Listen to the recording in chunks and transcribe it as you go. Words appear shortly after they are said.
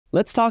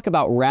Let's talk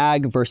about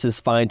RAG versus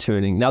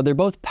fine-tuning. Now, they're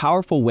both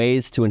powerful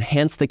ways to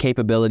enhance the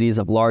capabilities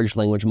of large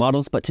language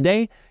models, but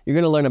today you're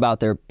going to learn about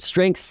their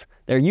strengths,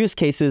 their use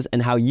cases,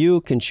 and how you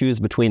can choose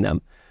between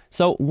them.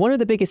 So one of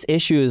the biggest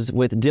issues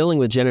with dealing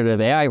with generative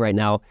AI right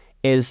now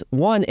is,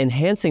 one,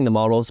 enhancing the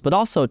models, but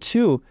also,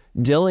 two,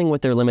 dealing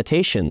with their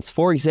limitations.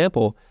 For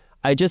example,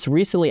 I just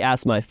recently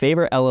asked my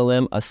favorite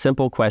LLM a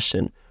simple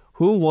question: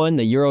 who won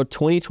the Euro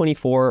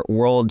 2024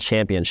 World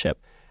Championship?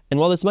 And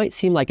while this might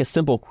seem like a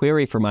simple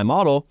query for my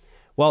model,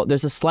 well,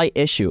 there's a slight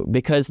issue.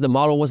 Because the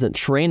model wasn't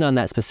trained on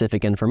that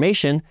specific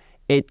information,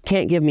 it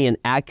can't give me an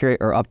accurate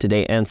or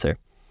up-to-date answer.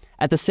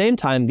 At the same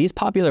time, these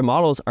popular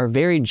models are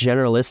very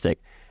generalistic.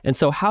 And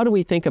so how do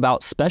we think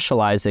about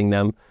specializing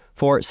them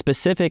for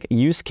specific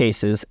use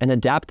cases and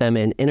adapt them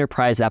in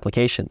enterprise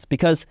applications?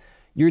 Because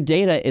your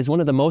data is one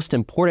of the most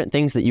important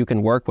things that you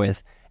can work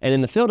with. And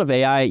in the field of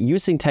AI,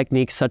 using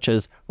techniques such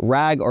as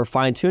RAG or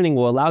fine-tuning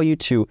will allow you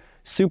to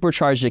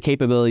supercharge the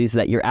capabilities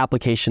that your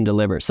application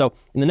delivers. So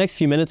in the next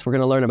few minutes, we're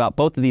going to learn about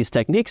both of these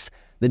techniques,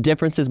 the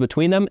differences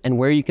between them, and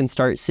where you can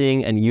start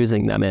seeing and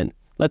using them in.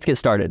 Let's get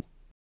started.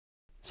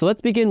 So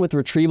let's begin with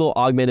Retrieval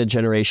Augmented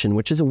Generation,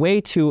 which is a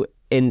way to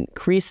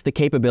increase the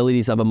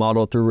capabilities of a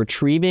model through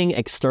retrieving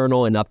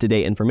external and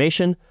up-to-date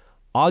information,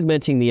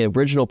 augmenting the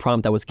original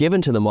prompt that was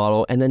given to the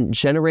model, and then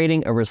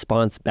generating a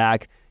response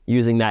back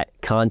using that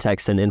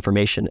context and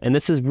information. And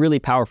this is really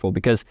powerful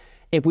because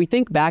if we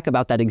think back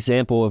about that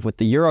example of with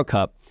the Euro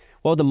Cup,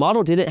 well, the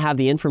model didn't have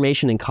the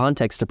information and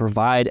context to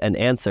provide an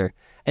answer.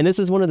 And this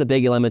is one of the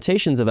big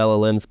limitations of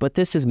LLMs, but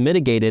this is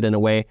mitigated in a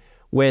way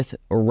with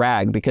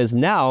RAG, because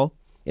now,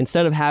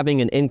 instead of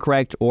having an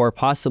incorrect or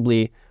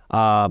possibly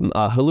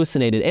a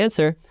hallucinated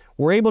answer,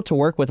 we're able to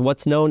work with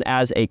what's known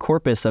as a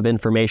corpus of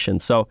information.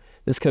 So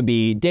this could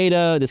be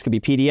data, this could be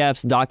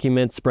PDFs,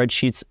 documents,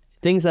 spreadsheets,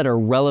 things that are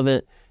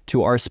relevant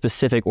to our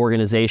specific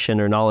organization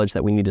or knowledge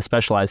that we need to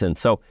specialize in.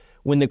 So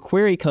when the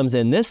query comes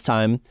in this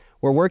time,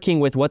 we're working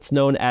with what's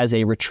known as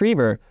a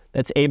retriever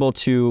that's able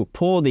to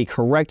pull the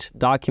correct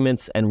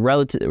documents and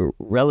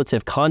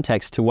relative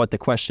context to what the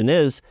question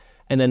is,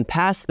 and then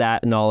pass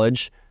that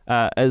knowledge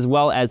as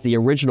well as the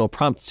original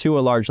prompt to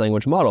a large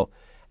language model.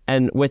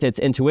 And with its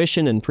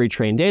intuition and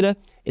pre-trained data,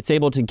 it's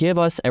able to give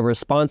us a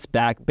response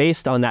back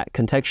based on that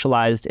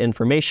contextualized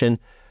information,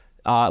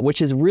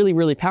 which is really,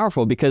 really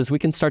powerful, because we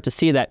can start to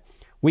see that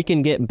we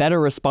can get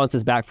better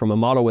responses back from a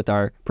model with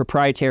our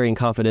proprietary and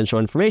confidential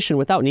information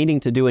without needing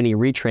to do any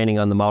retraining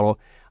on the model.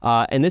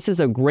 And this is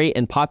a great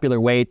and popular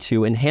way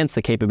to enhance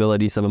the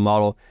capabilities of a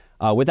model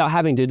without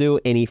having to do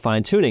any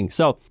fine-tuning.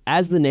 So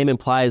as the name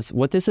implies,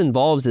 what this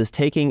involves is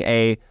taking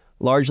a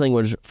large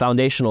language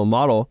foundational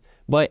model,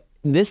 but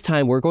this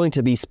time we're going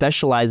to be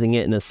specializing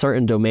it in a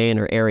certain domain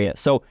or area.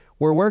 So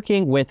we're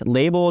working with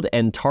labeled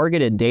and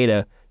targeted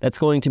data that's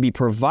going to be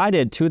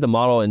provided to the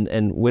model,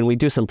 and when we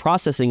do some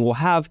processing, we'll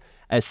have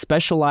a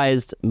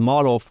specialized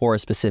model for a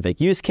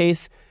specific use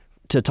case,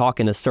 to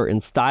talk in a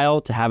certain style,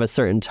 to have a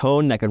certain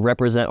tone that could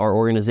represent our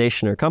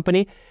organization or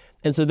company.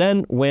 And so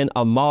then when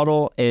a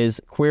model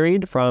is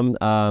queried from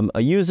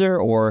a user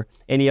or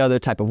any other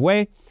type of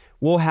way,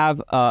 we'll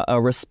have a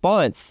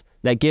response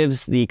that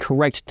gives the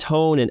correct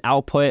tone and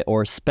output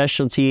or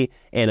specialty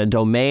and a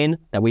domain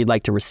that we'd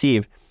like to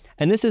receive.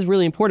 And this is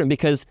really important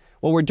because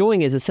what we're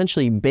doing is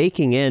essentially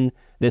baking in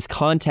this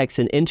context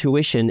and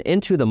intuition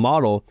into the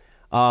model.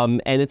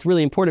 And it's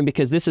really important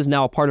because this is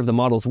now a part of the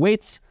model's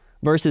weights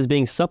versus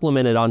being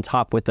supplemented on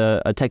top with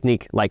a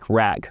technique like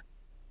RAG.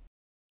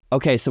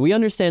 Okay, so we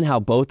understand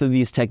how both of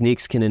these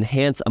techniques can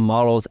enhance a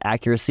model's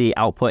accuracy,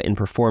 output, and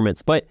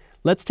performance, but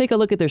let's take a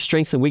look at their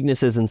strengths and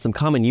weaknesses and some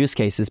common use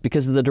cases,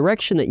 because the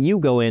direction that you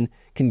go in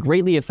can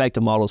greatly affect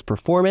a model's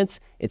performance,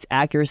 its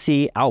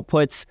accuracy,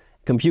 outputs,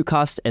 compute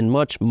costs, and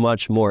much,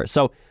 much more.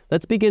 So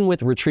let's begin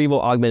with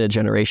Retrieval Augmented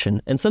Generation.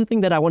 And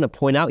something that I want to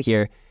point out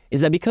here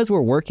is that because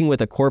we're working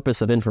with a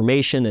corpus of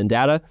information and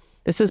data,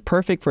 this is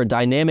perfect for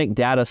dynamic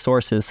data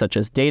sources such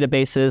as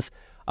databases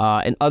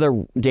and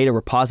other data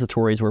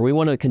repositories where we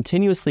want to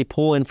continuously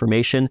pull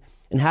information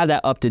and have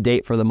that up to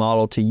date for the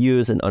model to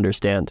use and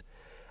understand.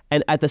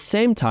 And at the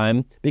same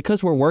time,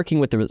 because we're working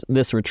with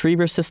this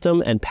retriever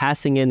system and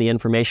passing in the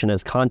information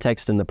as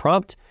context in the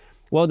prompt,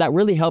 well, that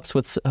really helps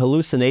with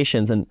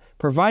hallucinations, and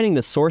providing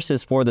the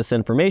sources for this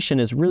information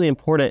is really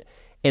important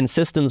in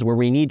systems where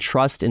we need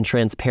trust and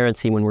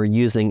transparency when we're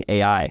using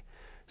AI.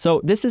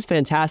 So this is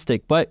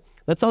fantastic, but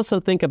let's also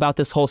think about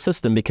this whole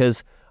system,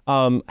 because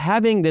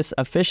having this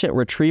efficient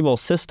retrieval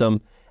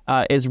system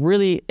is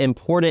really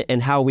important in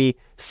how we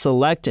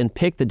select and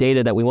pick the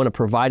data that we want to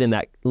provide in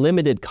that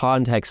limited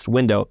context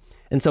window.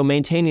 And so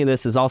maintaining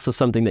this is also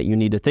something that you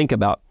need to think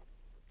about.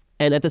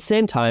 And at the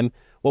same time,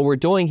 what we're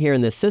doing here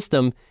in this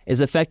system is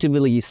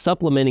effectively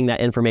supplementing that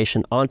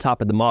information on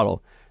top of the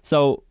model.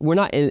 So we're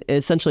not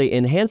essentially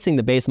enhancing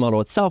the base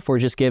model itself, we're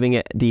just giving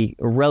it the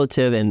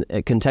relative and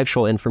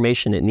contextual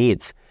information it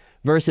needs.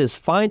 Versus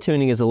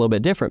fine-tuning is a little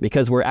bit different,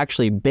 because we're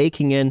actually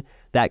baking in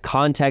that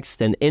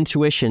context and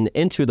intuition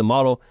into the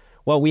model.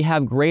 Well, we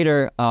have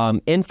greater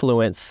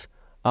influence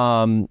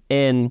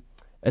in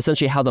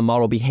essentially how the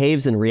model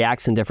behaves and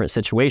reacts in different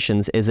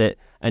situations. Is it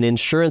an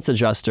insurance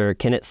adjuster?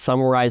 Can it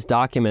summarize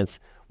documents?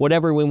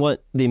 Whatever we want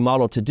the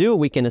model to do,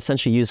 we can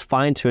essentially use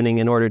fine-tuning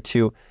in order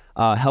to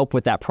help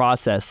with that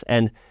process.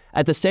 And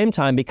at the same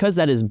time, because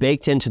that is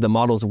baked into the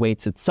model's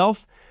weights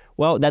itself,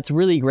 well, that's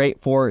really great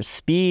for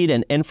speed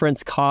and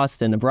inference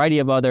cost and a variety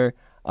of other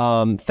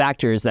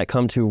factors that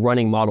come to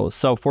running models.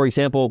 So for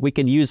example, we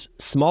could use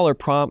smaller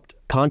prompt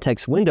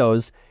context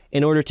windows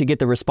in order to get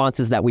the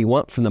responses that we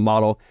want from the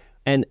model.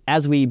 And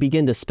as we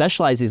begin to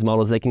specialize these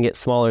models, they can get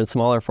smaller and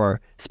smaller for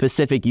a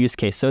specific use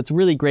case. So it's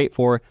really great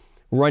for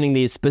running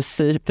these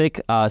specific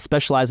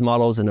specialized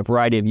models in a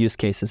variety of use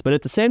cases. But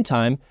at the same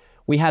time,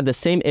 we have the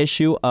same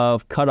issue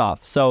of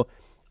cutoff. So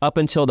up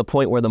until the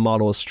point where the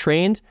model is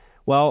trained,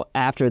 well,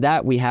 after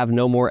that, we have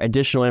no more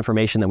additional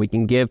information that we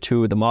can give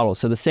to the model.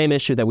 So the same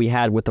issue that we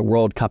had with the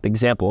World Cup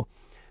example.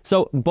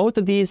 So both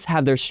of these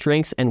have their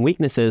strengths and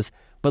weaknesses,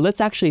 but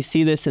let's actually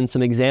see this in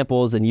some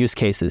examples and use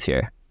cases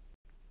here.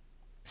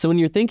 So when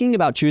you're thinking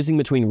about choosing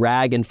between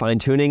RAG and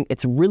fine-tuning,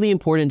 it's really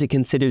important to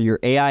consider your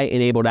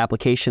AI-enabled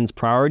application's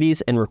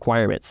priorities and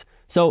requirements.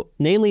 So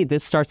namely,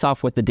 this starts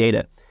off with the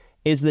data.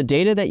 Is the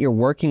data that you're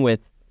working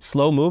with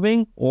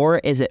slow-moving or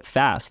is it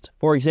fast?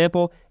 For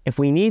example, if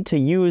we need to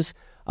use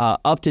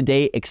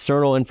up-to-date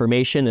external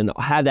information and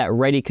have that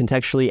ready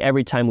contextually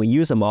every time we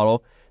use a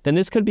model, then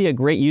this could be a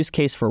great use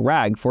case for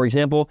RAG. For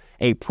example,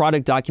 a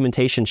product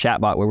documentation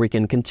chatbot where we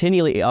can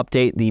continually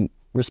update the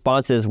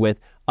responses with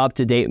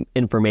up-to-date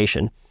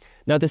information.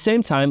 Now, at the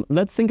same time,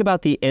 let's think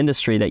about the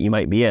industry that you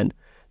might be in.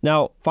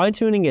 Now,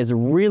 fine-tuning is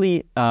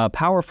really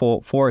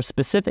powerful for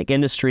specific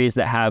industries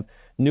that have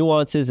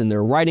nuances in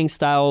their writing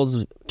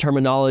styles,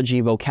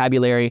 terminology,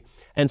 vocabulary.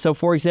 And so,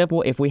 for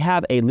example, if we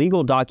have a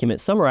legal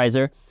document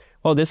summarizer,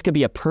 well, this could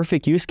be a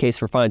perfect use case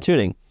for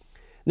fine-tuning.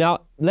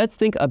 Now, let's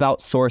think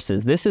about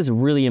sources. This is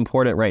really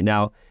important right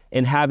now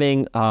in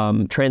having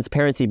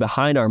transparency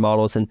behind our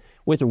models. And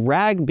with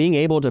RAG, being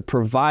able to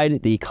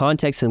provide the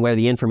context and where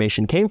the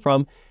information came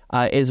from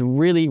is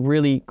really,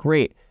 really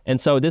great. And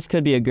so this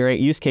could be a great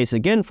use case,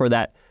 again, for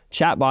that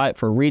chatbot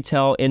for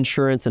retail,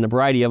 insurance, and a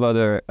variety of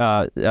other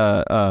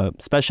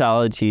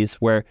specialties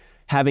where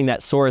having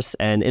that source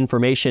and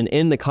information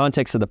in the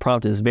context of the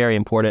prompt is very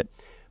important.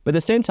 But at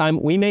the same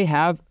time, we may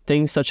have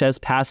things such as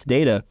past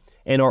data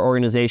in our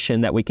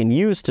organization that we can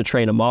use to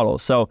train a model.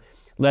 So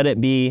let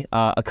it be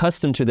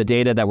accustomed to the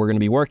data that we're going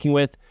to be working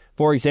with.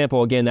 For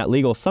example, again, that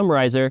legal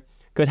summarizer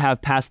could have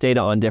past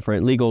data on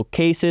different legal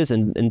cases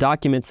and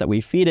documents that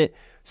we feed it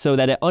so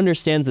that it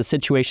understands the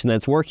situation that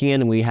it's working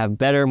in and we have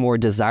better, more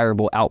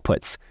desirable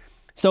outputs.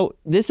 So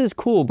this is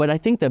cool, but I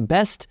think the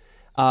best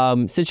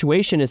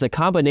situation is a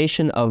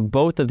combination of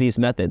both of these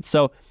methods.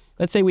 So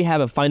let's say we have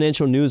a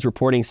financial news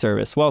reporting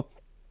service. Well,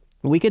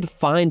 we could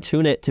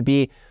fine-tune it to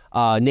be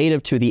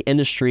native to the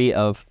industry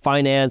of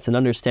finance and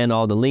understand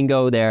all the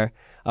lingo there.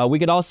 We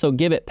could also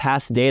give it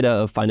past data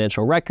of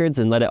financial records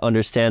and let it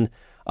understand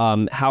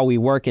how we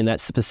work in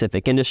that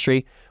specific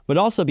industry, but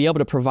also be able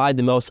to provide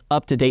the most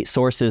up-to-date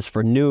sources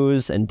for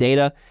news and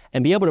data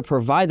and be able to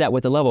provide that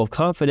with a level of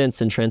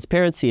confidence and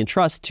transparency and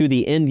trust to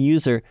the end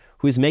user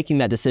who's making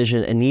that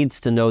decision and needs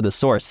to know the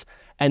source.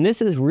 And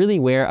this is really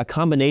where a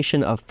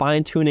combination of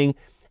fine-tuning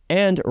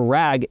and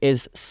RAG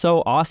is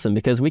so awesome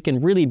because we can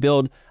really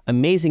build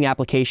amazing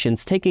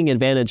applications taking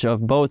advantage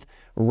of both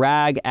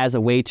RAG as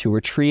a way to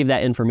retrieve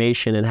that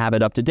information and have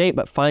it up to date,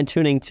 but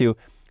fine-tuning to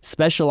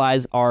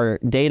specialize our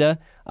data,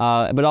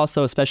 but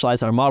also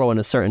specialize our model in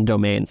a certain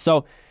domain.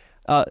 So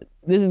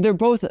they're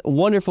both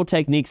wonderful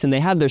techniques and they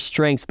have their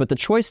strengths, but the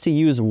choice to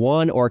use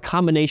one or a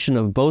combination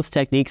of both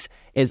techniques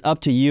is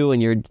up to you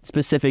and your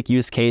specific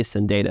use case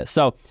and data.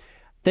 So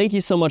thank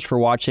you so much for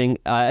watching.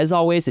 As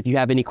always, if you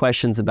have any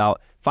questions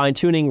about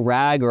fine-tuning,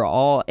 RAG, or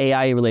all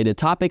AI-related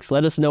topics,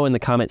 let us know in the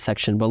comment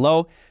section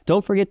below.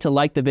 Don't forget to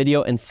like the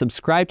video and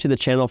subscribe to the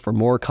channel for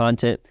more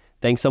content.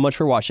 Thanks so much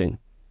for watching.